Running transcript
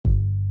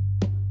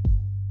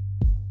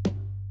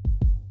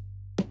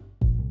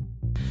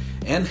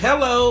And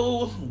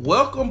hello,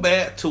 welcome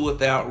back to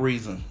Without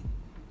Reason.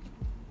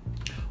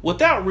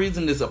 Without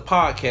Reason is a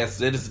podcast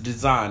that is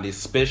designed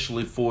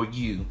especially for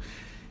you.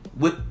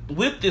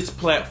 With this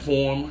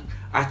platform,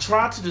 I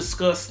try to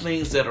discuss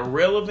things that are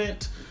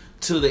relevant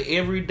to the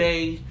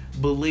everyday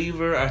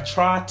believer. I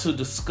try to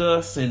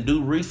discuss and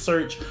do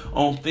research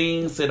on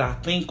things that I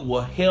think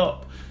will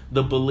help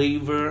the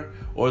believer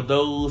or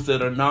those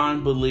that are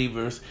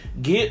non-believers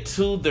get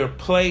to their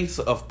place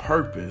of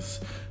purpose,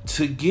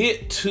 to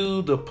get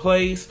to the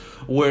place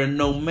where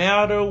no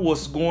matter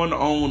what's going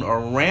on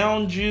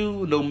around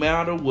you, no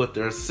matter what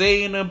they're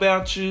saying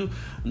about you,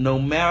 no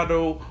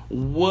matter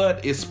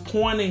what is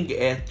pointing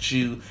at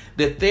you,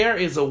 that there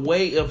is a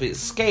way of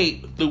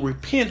escape through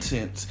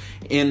repentance,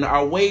 and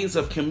our ways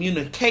of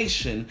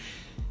communication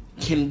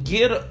can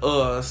get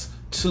us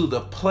to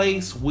the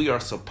place we are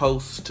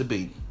supposed to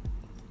be.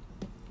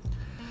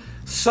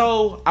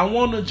 So I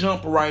want to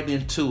jump right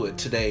into it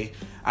today.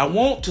 I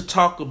want to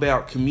talk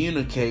about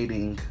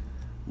communicating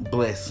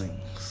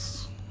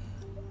blessings.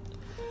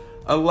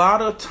 A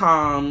lot of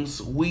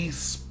times we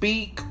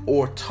speak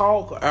or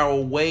talk our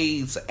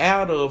ways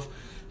out of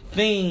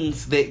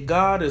things that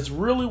God is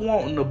really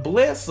wanting to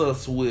bless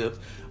us with,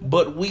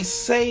 but we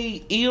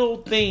say ill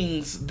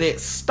things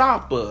that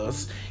stop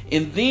us.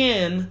 And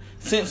then,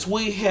 since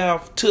we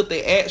have took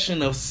the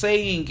action of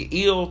saying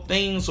ill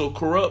things or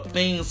corrupt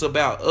things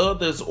about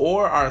others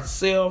or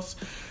ourselves,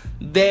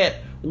 that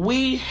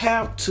we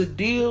have to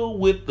deal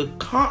with the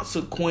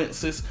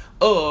consequences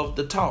of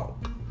the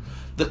talk,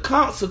 the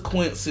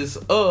consequences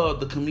of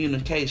the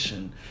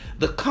communication,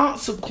 the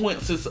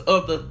consequences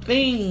of the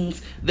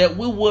things that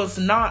we was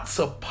not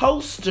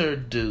supposed to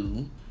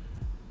do,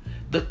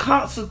 the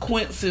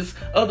consequences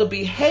of the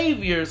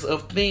behaviors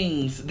of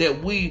things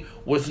that we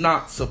was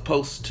not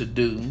supposed to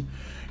do,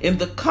 and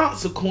the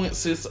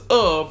consequences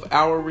of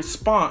our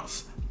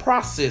response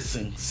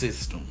processing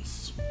systems.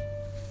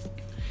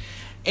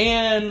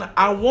 And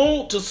I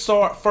want to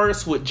start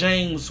first with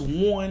James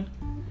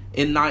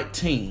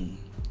 1:19.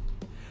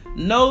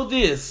 Know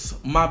this,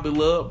 my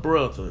beloved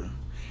brother,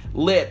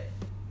 let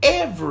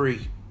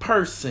every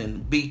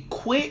person be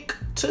quick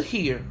to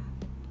hear,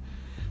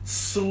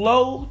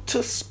 slow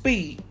to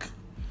speak,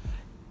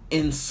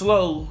 and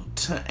slow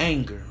to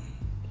anger.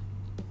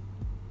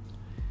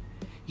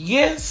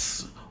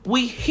 Yes,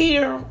 we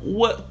hear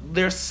what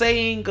they're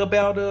saying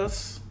about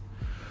us.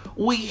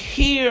 We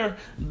hear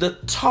the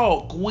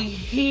talk. We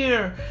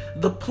hear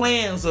the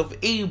plans of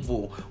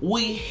evil.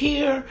 We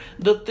hear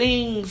the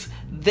things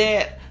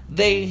that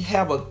they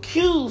have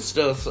accused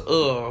us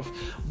of.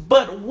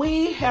 But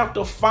we have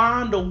to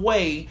find a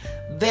way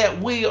that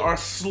we are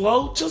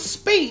slow to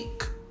speak.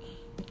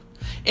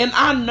 And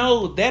I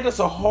know that is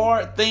a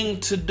hard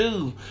thing to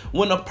do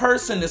when a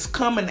person is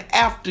coming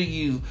after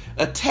you,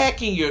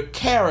 attacking your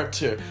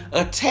character,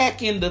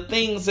 attacking the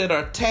things that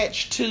are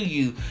attached to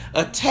you,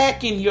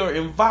 attacking your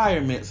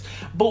environments.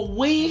 But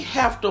we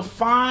have to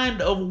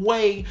find a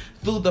way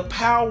through the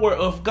power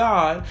of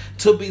God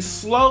to be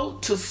slow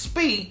to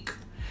speak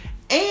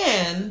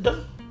and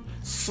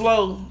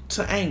slow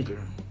to anger.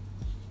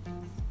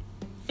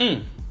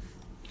 And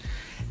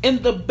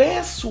the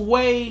best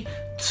way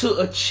to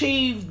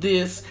achieve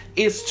this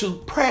is to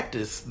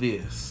practice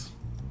this.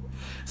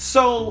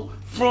 So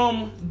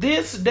from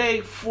this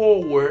day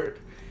forward,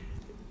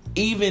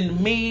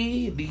 even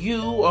me,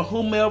 you, or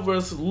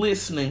whomever's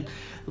listening,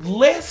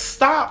 let's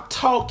stop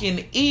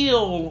talking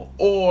ill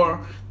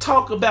or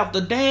talk about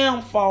the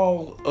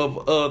downfall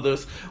of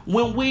others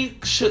when we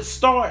should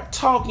start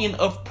talking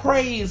of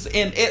praise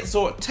and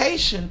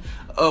exhortation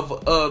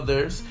of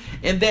others,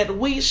 and that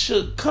we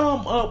should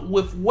come up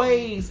with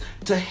ways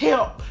to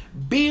help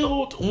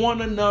build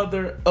one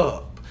another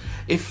up.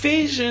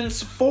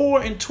 Ephesians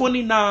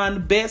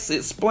 4:29 best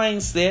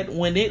explains that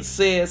when it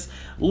says,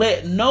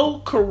 let no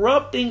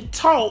corrupting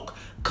talk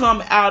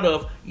come out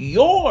of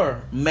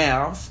your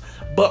mouths,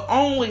 but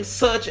only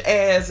such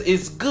as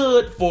is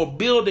good for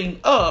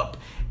building up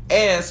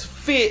as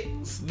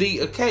fits the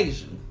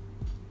occasion.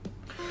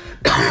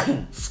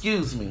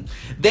 Excuse me,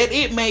 that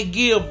it may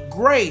give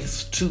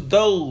grace to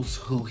those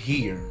who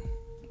hear.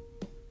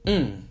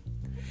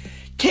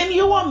 Can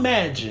you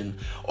imagine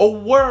a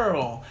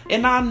world,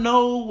 and I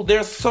know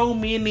there's so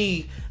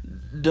many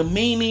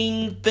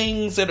demeaning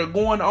things that are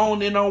going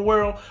on in our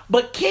world,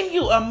 but can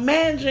you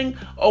imagine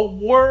a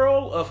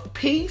world of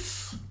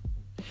peace?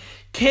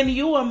 Can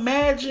you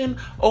imagine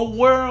a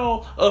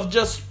world of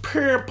just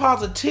pure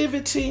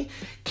positivity?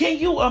 Can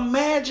you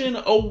imagine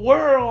a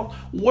world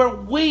where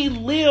we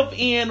live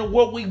in,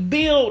 where we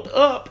build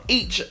up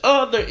each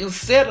other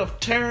instead of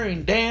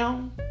tearing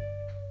down?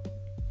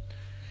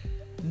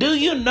 Do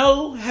you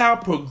know how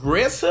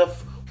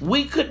progressive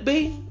we could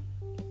be?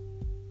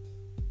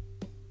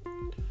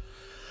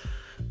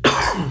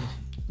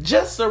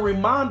 Just a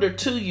reminder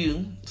to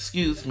you,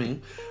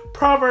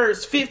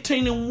 Proverbs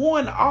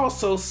 15:1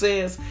 also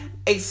says,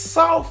 a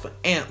soft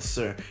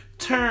answer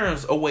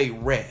turns away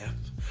wrath,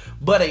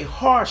 but a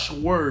harsh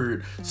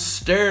word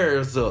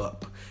stirs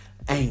up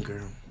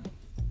anger.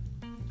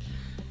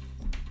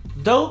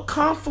 Though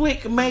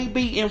conflict may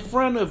be in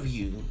front of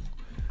you,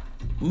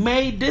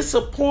 may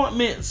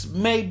disappointments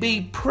may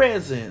be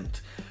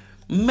present,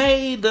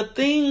 may the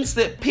things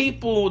that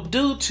people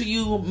do to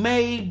you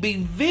may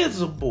be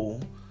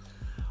visible,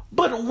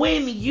 but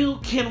when you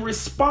can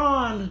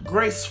respond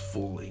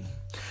gracefully,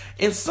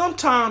 and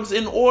sometimes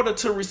in order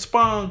to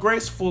respond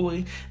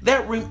gracefully,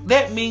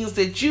 that means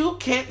that you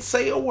can't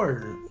say a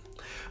word.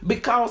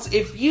 Because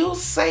if you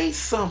say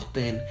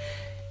something,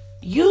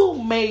 you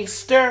may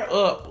stir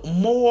up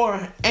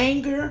more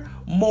anger,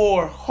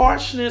 more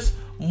harshness,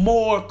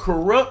 more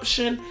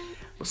corruption.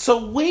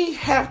 So we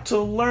have to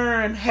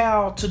learn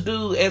how to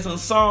do, as in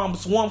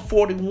Psalms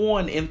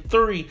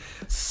 141:3,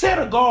 set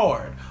a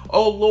guard,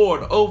 O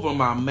Lord, over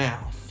my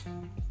mouth.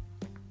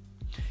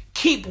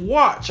 Keep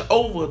watch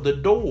over the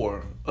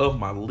door of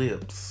my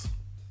lips.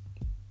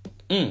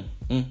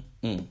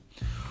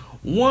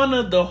 One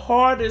of the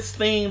hardest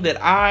things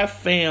that I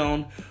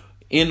found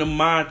in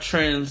my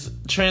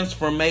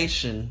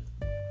transformation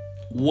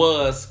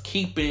was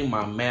keeping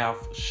my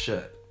mouth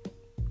shut.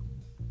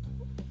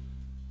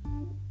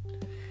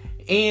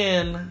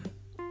 And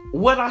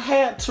what I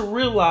had to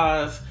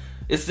realize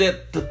is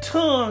that the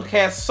tongue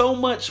has so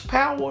much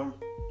power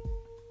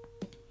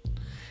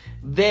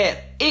that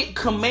it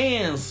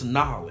commands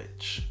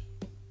knowledge.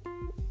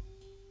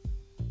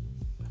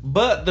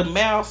 But the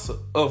mouth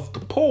of the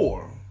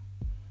poor,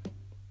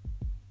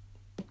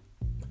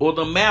 or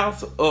the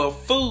mouth of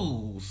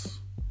fools,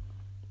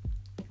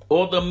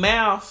 or the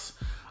mouth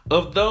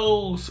of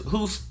those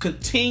who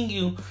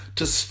continue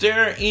to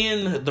stir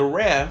in the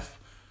wrath,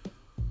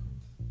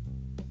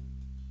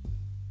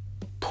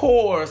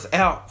 pours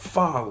out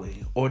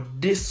folly or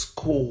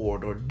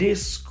discord or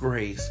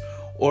disgrace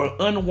or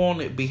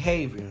unwanted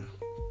behavior.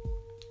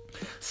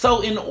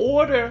 So in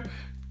order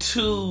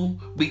to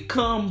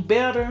become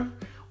better,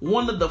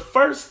 one of the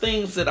first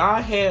things that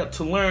I had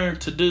to learn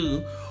to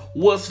do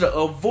was to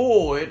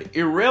avoid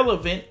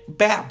irrelevant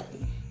babble.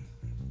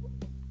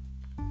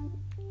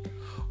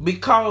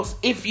 Because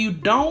if you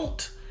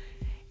don't,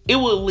 it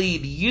will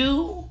lead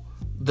you,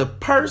 the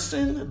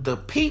person, the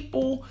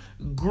people,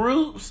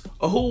 groups,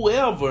 or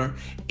whoever,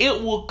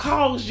 it will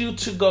cause you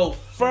to go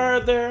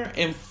further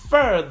and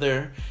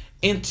further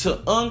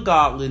into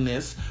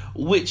ungodliness,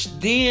 which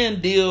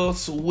then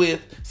deals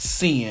with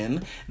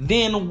sin,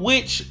 then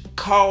which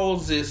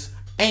causes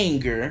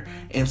anger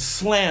and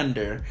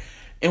slander.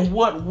 And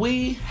what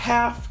we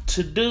have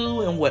to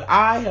do, and what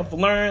I have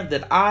learned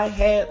that I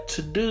had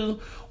to do,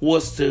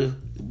 was to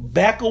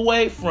back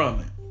away from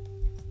it.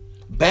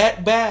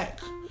 Back.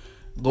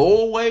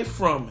 Go away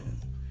from it.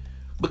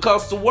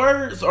 Because the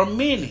words are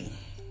many.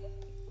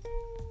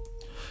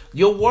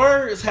 Your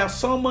words have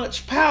so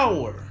much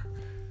power.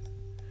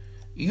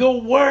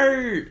 Your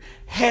word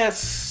has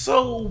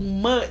so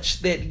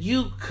much that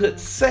you could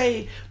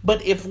say,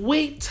 but if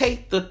we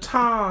take the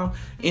time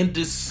and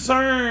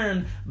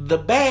discern the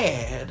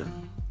bad,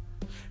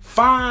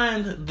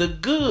 find the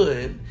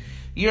good,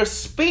 your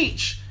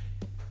speech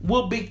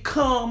will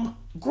become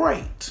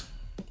great.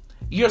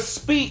 Your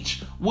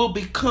speech will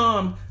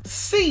become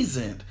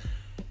seasoned.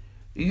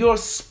 Your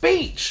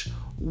speech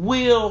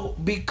will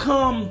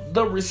become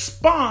the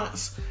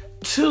response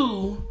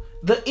to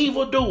the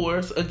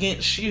evildoers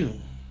against you.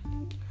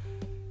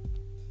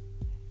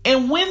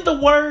 And when the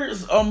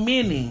words are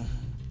many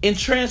and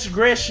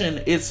transgression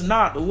is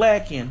not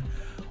lacking,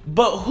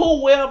 but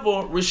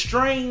whoever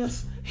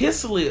restrains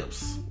his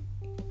lips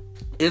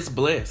is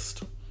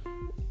blessed.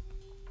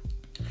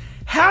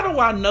 How do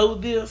I know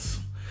this?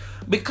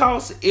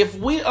 Because if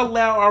we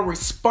allow our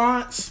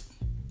response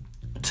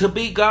to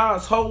be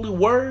God's holy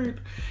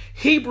word,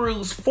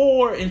 Hebrews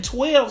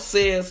 4:12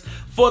 says,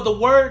 "For the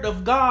word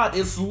of God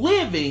is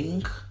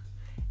living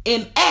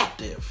and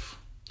active,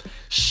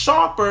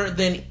 sharper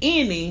than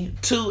any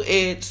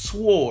two-edged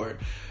sword,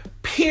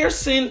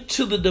 piercing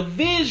to the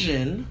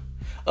division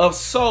of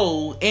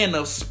soul and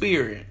of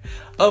spirit,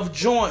 of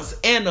joints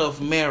and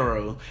of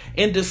marrow,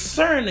 and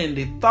discerning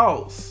the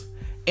thoughts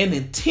and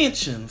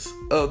intentions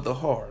of the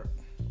heart."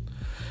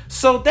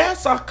 So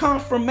that's our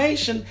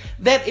confirmation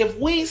that if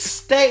we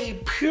stay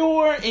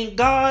pure in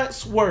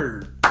God's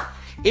word,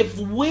 if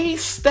we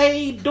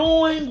stay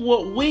doing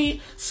what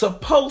we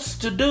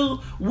supposed to do,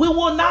 we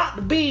will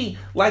not be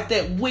like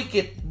that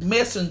wicked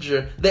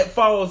messenger that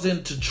falls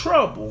into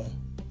trouble,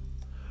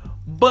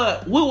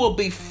 but we will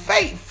be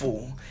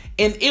faithful,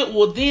 and it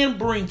will then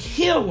bring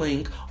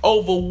healing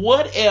over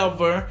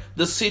whatever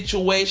the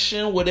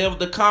situation, whatever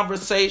the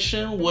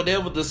conversation,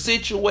 whatever the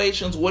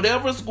situations,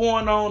 whatever's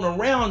going on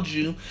around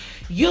you.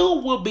 You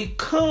will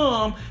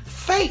become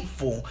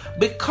faithful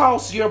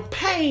because your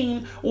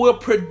pain will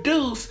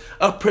produce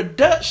a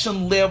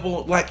production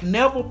level like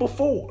never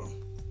before.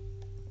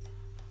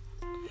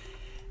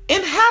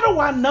 And how do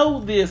I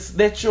know this,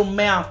 that your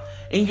mouth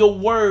and your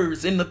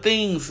words and the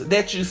things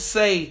that you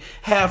say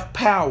have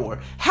power?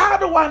 How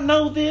do I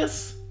know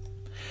this?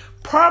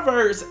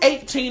 Proverbs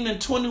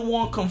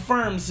 18:21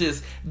 confirms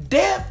this.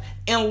 Death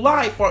and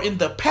life are in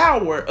the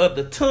power of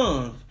the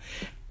tongue,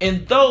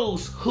 and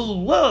those who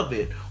love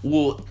it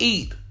will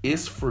eat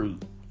its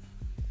fruit.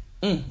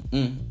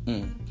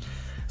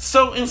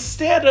 So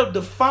instead of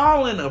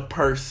defiling a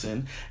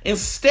person,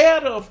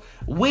 instead of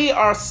we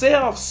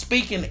ourselves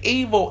speaking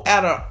evil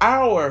out of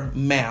our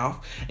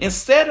mouth,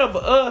 instead of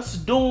us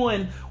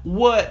doing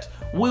what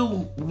we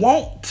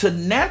want to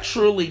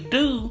naturally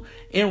do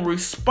and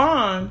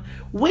respond,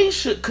 we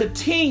should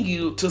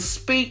continue to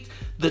speak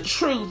the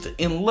truth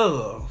in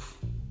love.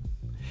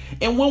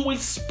 And when we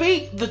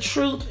speak the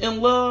truth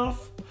in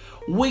love,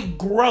 we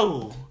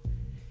grow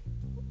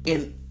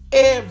in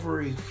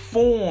every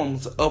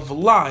forms of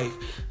life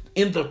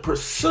in the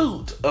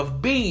pursuit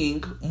of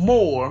being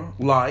more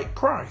like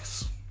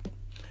Christ.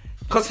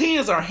 Because he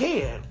is our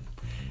head.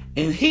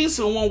 And he's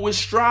the one we're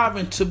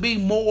striving to be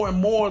more and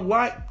more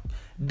like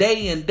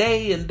day and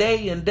day and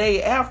day and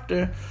day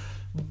after.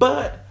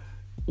 But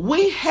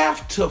we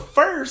have to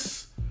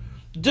first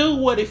do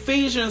what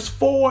Ephesians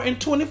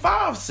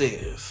 4:25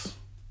 says.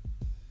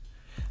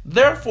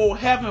 Therefore,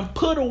 having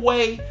put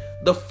away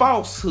the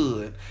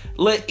falsehood,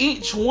 let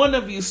each one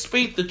of you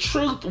speak the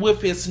truth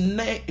with his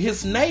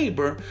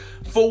neighbor,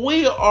 for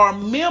we are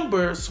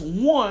members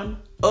one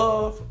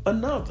of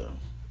another.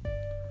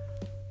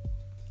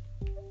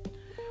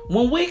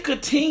 When we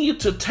continue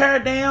to tear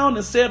down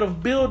instead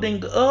of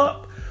building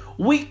up,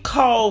 we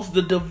cause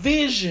the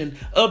division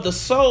of the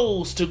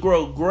souls to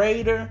grow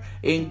greater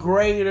and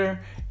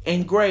greater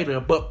and greater.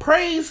 But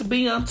praise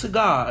be unto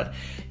God,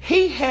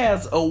 he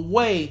has a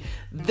way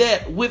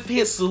that with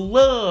his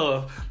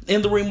love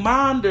and the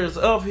reminders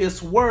of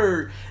his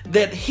word,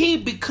 that he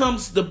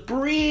becomes the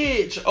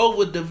bridge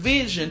over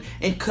division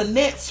and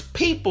connects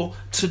people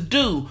to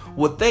do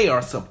what they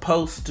are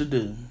supposed to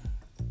do.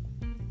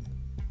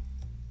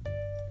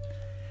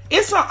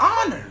 It's an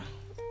honor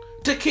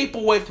to keep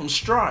away from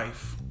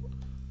strife.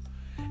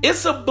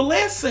 It's a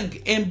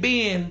blessing in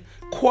being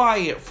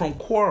quiet from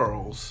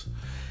quarrels.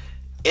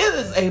 It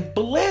is a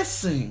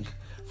blessing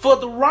for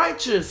the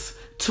righteous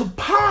to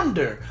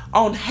ponder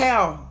on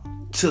how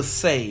to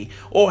say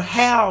or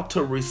how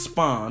to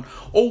respond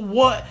or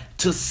what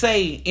to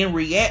say in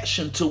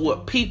reaction to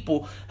what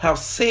people have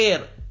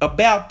said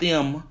about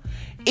them,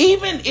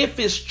 even if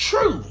it's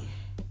true.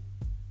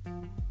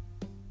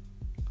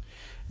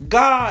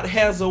 God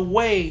has a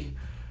way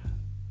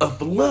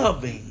of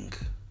loving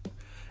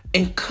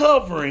and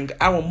covering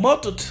our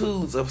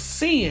multitudes of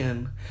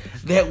sin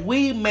that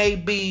we may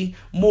be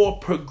more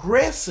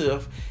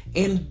progressive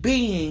in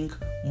being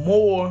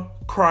more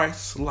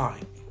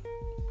Christ-like.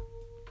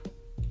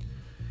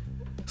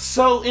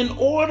 So in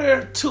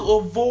order to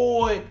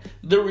avoid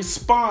the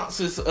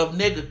responses of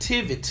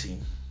negativity,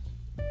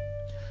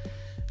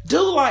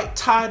 do like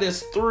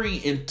Titus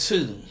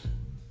 3:2.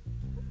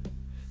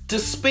 To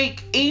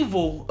speak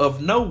evil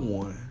of no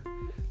one,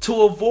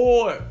 to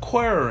avoid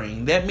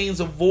quarreling. That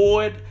means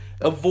avoid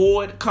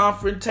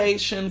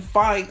confrontation,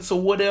 fights, or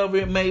whatever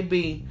it may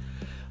be.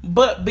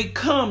 But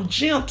become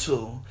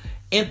gentle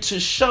and to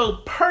show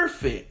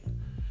perfect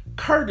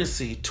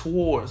courtesy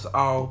towards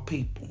all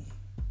people.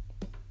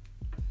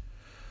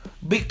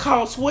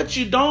 Because what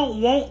you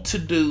don't want to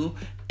do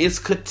is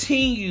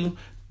continue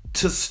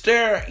to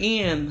stir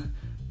in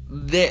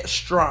that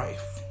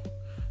strife,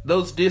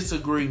 those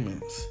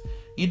disagreements.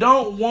 You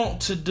don't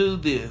want to do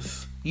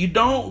this. You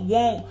don't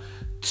want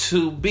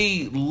to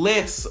be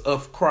less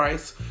of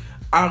Christ.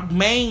 Our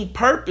main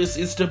purpose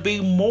is to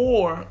be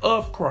more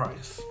of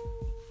Christ.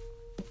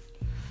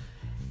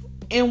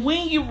 And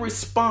when you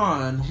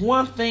respond,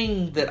 one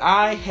thing that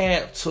I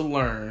had to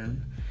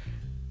learn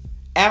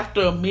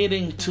after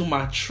admitting to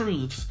my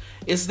truths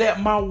is that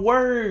my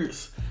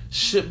words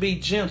should be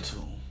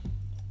gentle.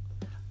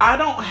 I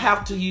don't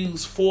have to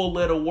use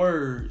 4-letter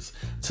words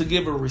to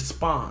give a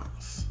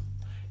response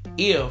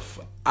if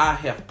I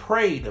have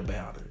prayed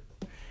about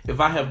it, if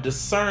I have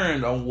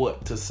discerned on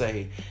what to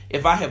say,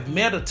 if I have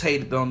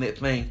meditated on that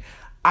thing.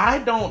 I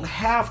don't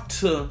have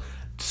to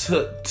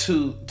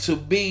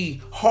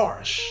be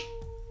harsh.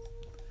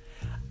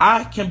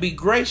 I can be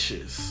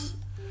gracious.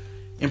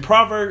 And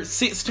Proverbs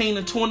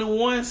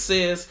 16:21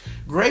 says,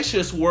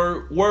 gracious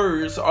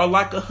words are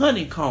like a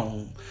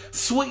honeycomb,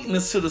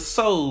 sweetness to the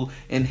soul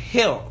and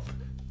health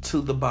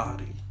to the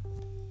body.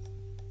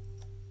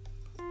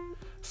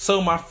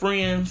 So my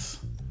friends,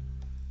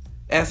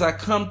 as I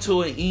come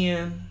to an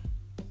end,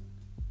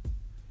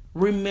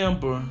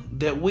 remember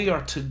that we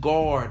are to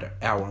guard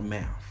our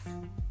mouth.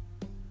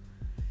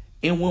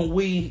 And when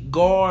we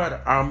guard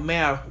our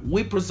mouth,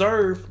 we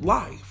preserve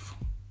life.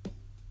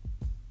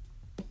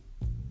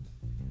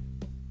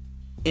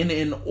 And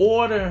in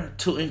order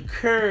to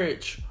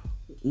encourage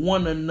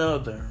one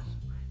another,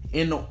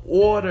 in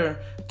order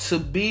to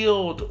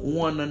build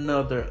one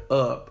another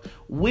up,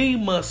 we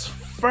must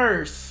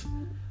first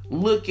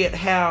look at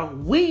how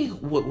we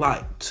would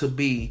like to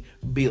be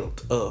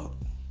built up.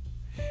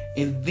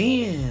 And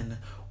then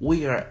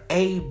we are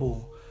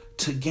able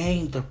to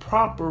gain the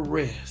proper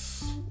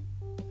rest.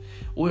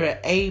 We're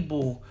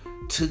able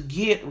to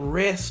get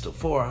rest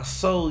for our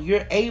soul.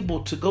 You're able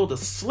to go to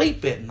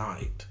sleep at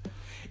night.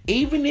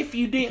 Even if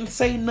you didn't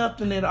say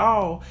nothing at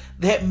all,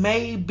 that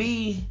may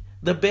be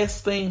the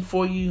best thing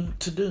for you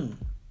to do.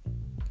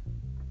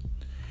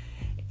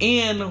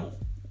 And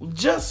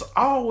just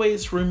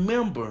always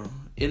remember,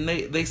 and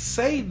they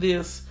say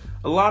this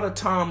a lot of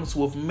times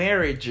with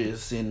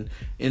marriages and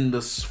in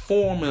the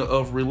form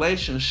of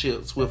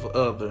relationships with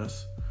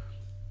others.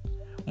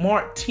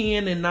 Mark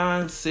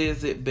 10:9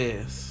 says it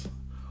best.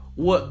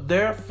 What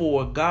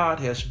therefore God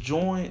has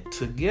joined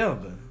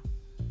together,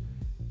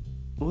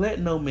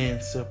 let no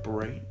man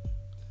separate.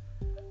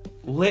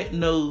 Let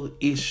no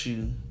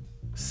issue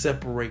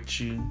separate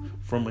you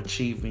from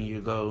achieving your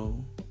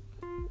goal.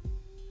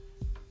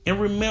 And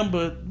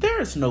remember,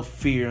 there is no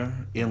fear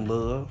in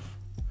love,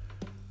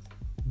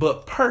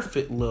 but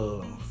perfect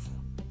love.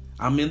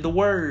 I'm in the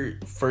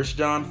word, 1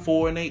 John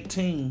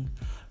 4:18.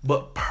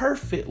 But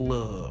perfect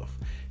love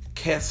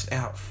casts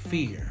out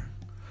fear.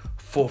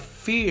 For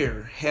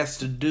fear has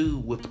to do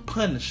with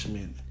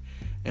punishment.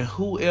 And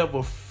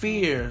whoever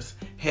fears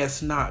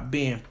has not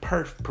been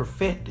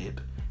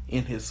perfected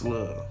in his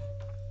love.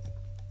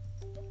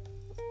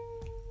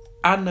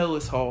 I know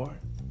it's hard.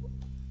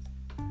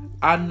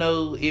 I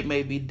know it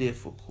may be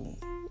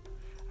difficult.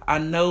 I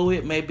know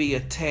it may be a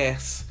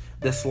task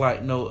that's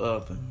like no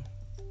other.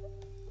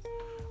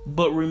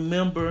 But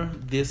remember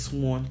this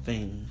one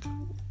thing.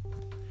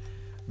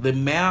 The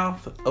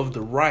mouth of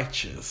the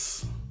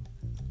righteous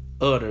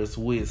utters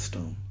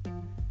wisdom,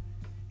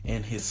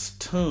 and his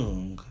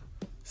tongue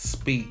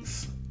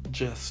speaks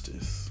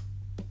justice.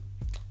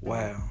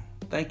 Wow.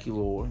 Thank you,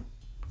 Lord.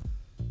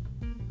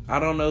 I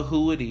don't know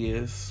who it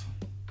is.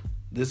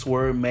 This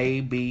word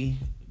may be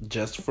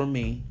just for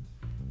me.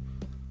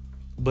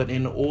 But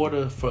in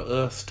order for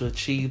us to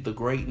achieve the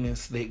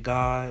greatness that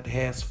God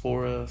has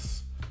for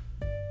us,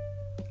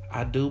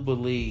 I do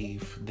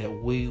believe that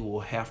we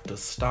will have to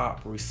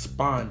stop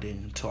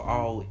responding to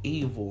all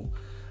evil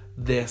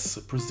that's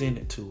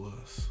presented to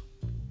us.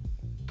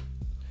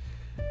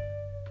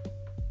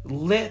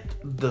 Let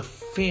the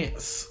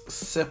fence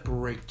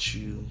separate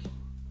you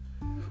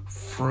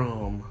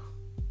from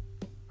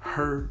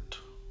hurt.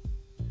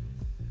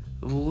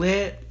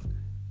 Let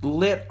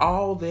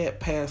all that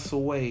pass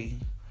away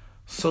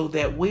so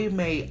that we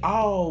may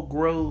all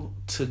grow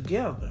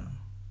together.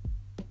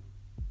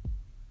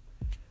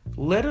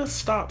 Let us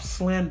stop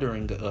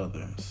slandering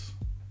others.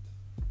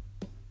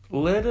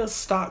 Let us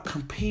stop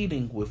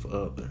competing with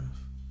others,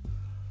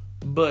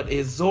 but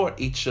exhort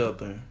each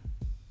other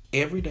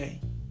every day,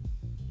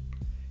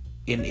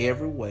 in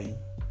every way.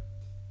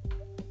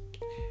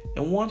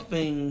 And one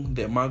thing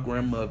that my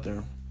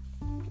grandmother,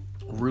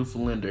 Ruth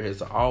Linder,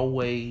 has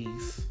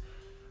always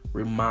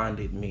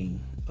reminded me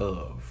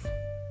of,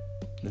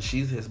 and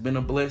she has been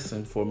a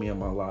blessing for me in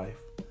my life.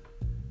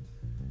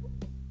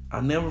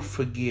 I'll never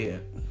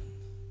forget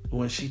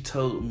when she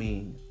told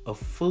me a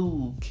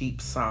fool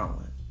keeps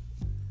silent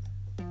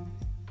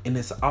and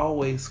is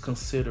always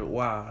considered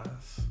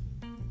wise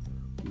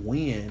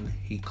when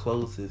he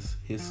closes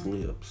his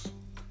lips.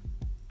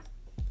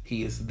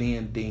 He is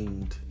then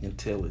deemed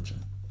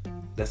intelligent.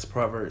 That's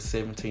Proverbs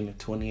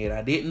 17:28.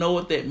 I didn't know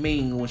what that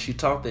means when she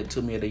taught that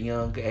to me at a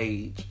young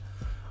age.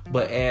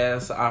 But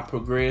as I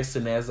progress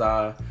and as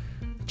I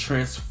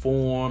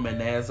transform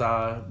and as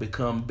I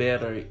become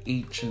better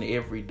each and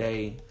every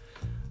day,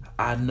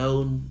 I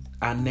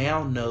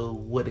now know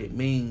what it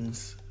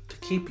means to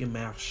keep your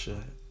mouth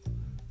shut.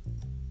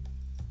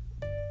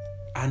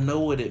 I know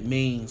what it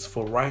means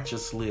for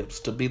righteous lips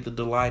to be the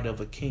delight of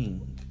a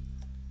king.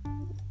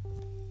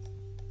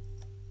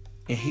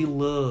 And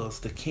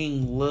the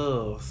king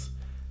loves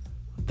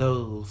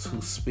those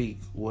who speak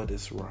what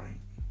is right.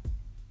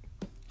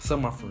 So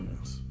my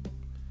friends,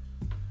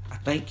 I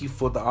thank you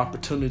for the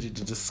opportunity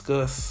to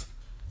discuss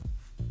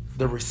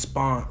the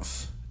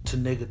response to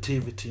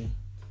negativity.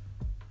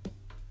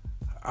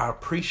 I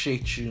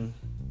appreciate you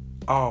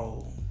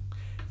all,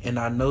 and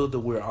I know that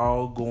we're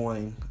all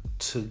going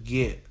to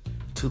get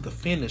to the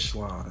finish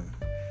line,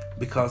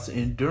 because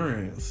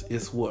endurance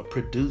is what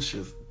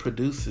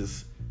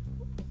produces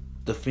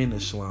the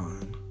finish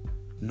line,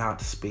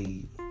 not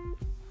speed.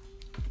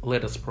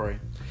 Let us pray.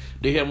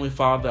 Dear Heavenly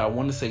Father, I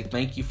want to say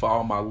thank you for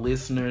all my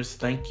listeners.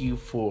 Thank you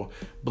for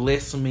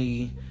blessing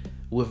me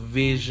with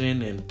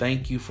vision, and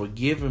thank you for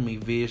giving me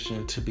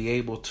vision to be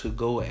able to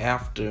go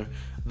after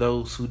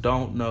those who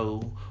don't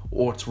know,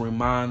 or to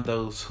remind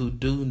those who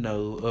do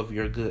know of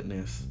your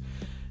goodness.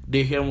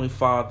 Dear Heavenly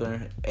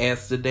Father,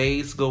 as the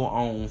days go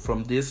on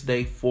from this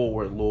day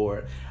forward,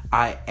 Lord,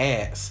 I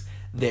ask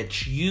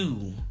that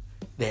you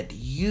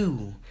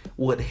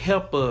would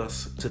help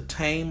us to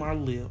tame our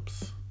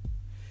lips,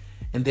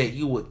 and that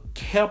you would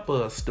help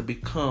us to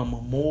become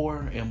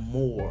more and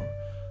more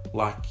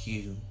like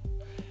you.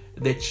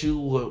 That you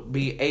would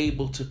be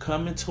able to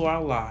come into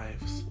our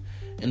lives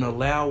and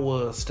allow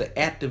us to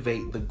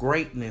activate the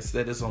greatness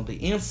that is on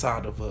the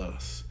inside of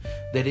us,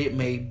 that it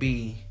may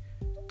be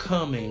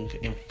coming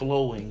and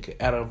flowing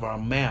out of our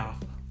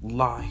mouth,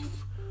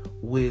 life,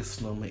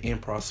 wisdom,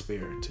 and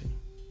prosperity.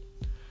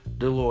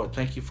 Dear Lord,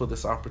 thank you for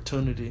this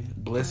opportunity.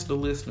 Bless the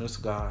listeners,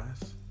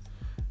 guys.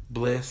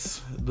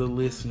 Bless the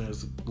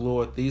listeners.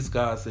 Lord, these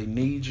guys, they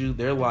need you.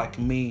 They're like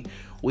me.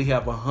 We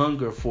have a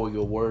hunger for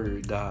your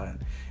word,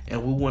 God.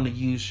 And we want to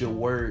use your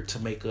word to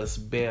make us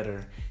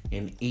better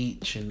in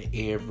each and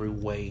every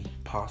way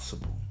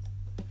possible.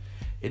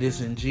 It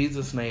is in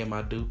Jesus' name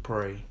I do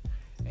pray.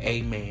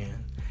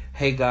 Amen.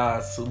 Hey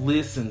guys,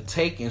 listen,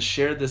 take and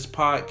share this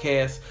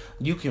podcast.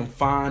 You can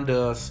find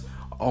us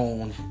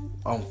on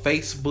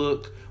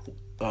Facebook.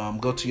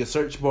 Go to your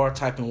search bar,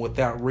 type in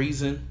Without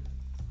Reason.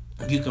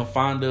 You can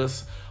find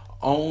us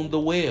on the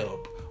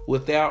web,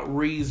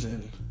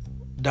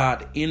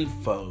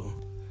 withoutreason.info,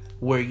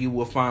 where you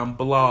will find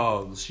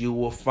blogs, you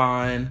will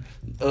find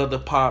other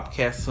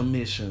podcast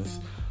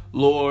submissions.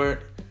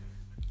 Lord,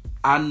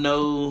 I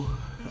know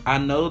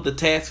the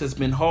task has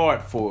been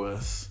hard for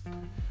us,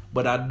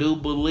 but I do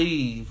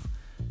believe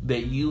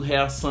that you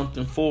have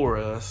something for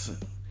us,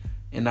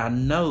 and I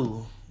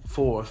know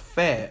for a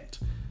fact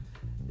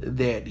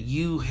that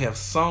you have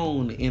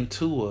sown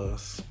into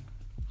us.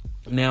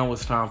 Now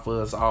it's time for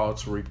us all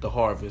to reap the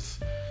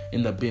harvest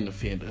and the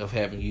benefit of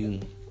having you.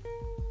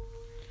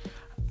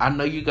 I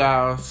know you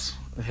guys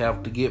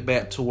have to get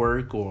back to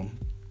work or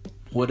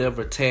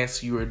whatever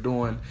task you are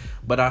doing,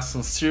 but I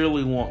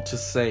sincerely want to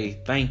say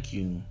thank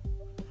you.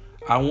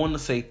 I want to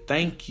say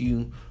thank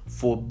you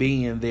for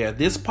being there.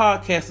 This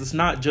podcast is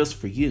not just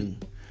for you.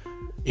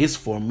 It's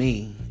for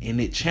me, and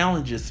it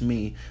challenges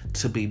me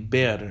to be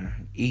better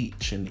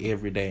each and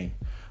every day.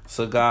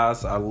 So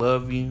guys, I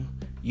love you.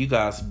 You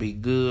guys be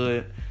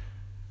good.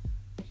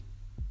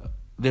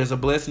 There's a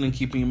blessing in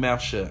keeping your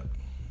mouth shut.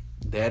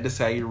 That is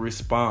how you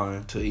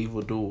respond to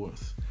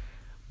evildoers.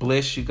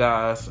 Bless you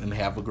guys and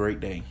have a great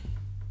day.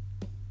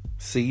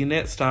 See you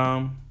next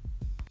time.